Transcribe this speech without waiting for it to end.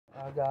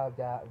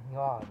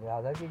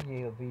Let me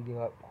get a video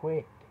up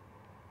quick.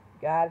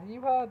 Guys,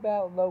 you heard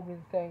about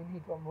Logan saying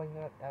he's gonna bring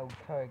up those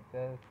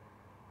characters.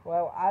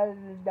 Well, I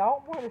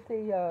don't want to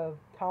see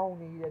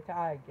Tony the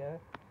Tiger.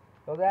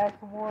 So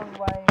that's one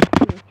way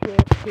to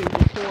trip to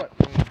the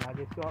courtroom. I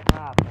just got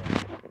my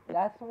iPad.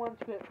 That's one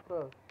trip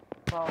from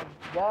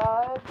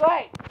the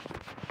great.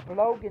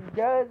 Logan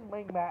does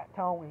bring back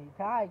Tony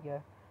the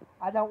Tiger.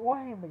 I don't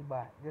want him to be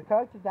back. The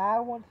characters I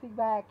want to see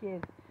back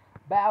is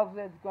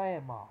Bowser's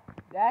grandma.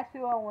 That's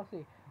who I want to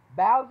see.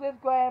 Bowser's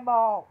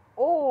grandma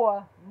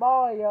or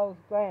Mario's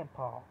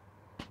grandpa.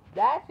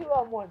 That's who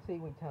I want to see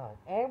return.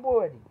 And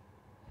Woody.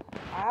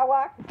 I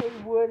like to see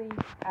Woody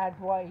as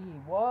what he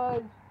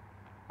was.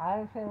 I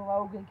understand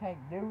Logan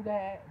can't do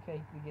that in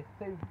case he gets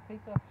sued for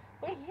Pixar.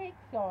 But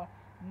Pixar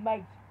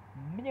makes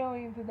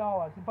millions of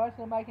dollars. The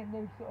person making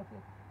new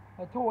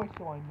a Toy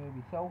Story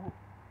movie. So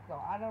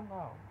I don't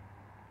know.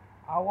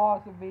 I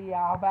watched a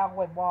video about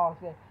what Wall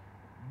said.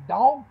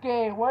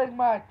 Donkey, where's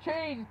my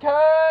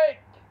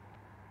cheesecake?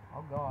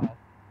 Oh God.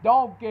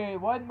 Donkey,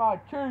 where's my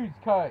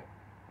cheesecake?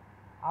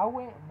 I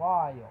went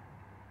wild.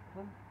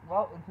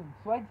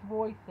 Sweat's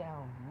voice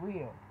sounds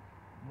real.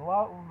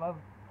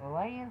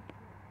 Lance's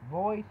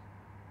voice is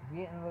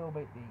getting a little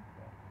bit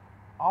deeper.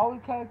 All the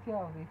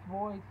characters, these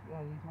voices,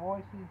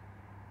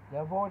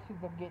 their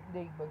voices are getting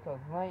deeper because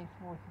Lance's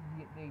voices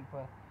get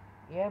deeper.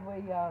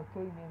 Every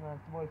crew member's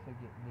voice are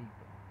getting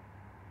deeper.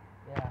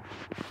 Yeah.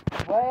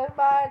 Where's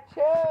my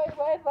cheese?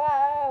 Where's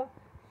my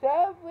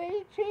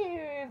selfie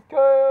cheesecake?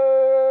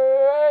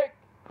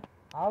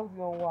 I was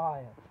going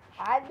wild.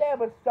 I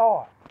never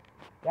saw it.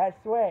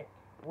 That Shrek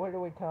would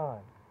return.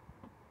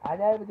 I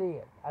never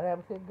did. I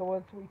never seen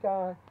Ghost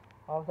return.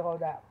 I saw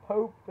that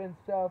poop and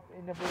stuff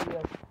in the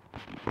video.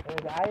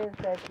 And I didn't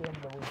expect him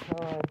to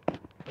return.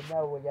 But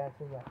no, we got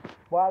to see that.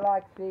 What I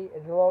like to see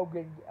is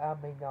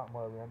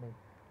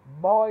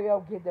Mario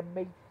get to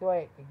meet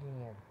Shrek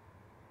again.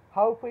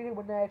 Hopefully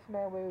the next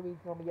Man movie is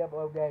going to be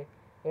uploaded.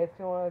 It's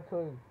going to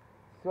include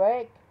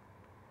Shrek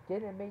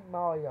getting to meet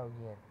Mario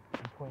again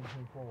in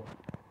 2024.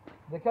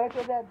 The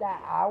character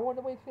that I want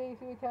to see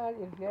return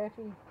is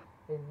Jesse,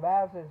 is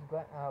Bowser's,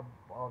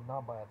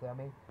 not Bowser,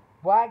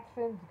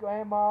 Braxton's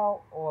grandma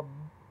or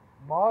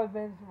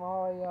Marvin's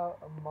Mario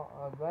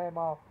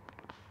grandma.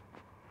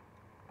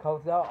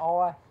 Because they're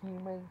all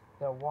humans,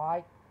 they're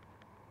white.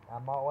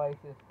 I'm not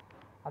racist.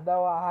 I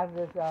know I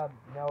just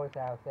noticed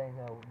I was saying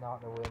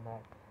not the real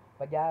name.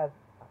 But guys,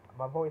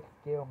 my voice is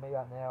killing me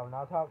right now. I'm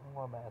not talking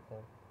more about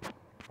this.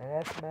 And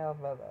that smells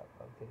like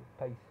okay,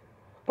 peace.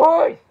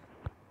 Peace!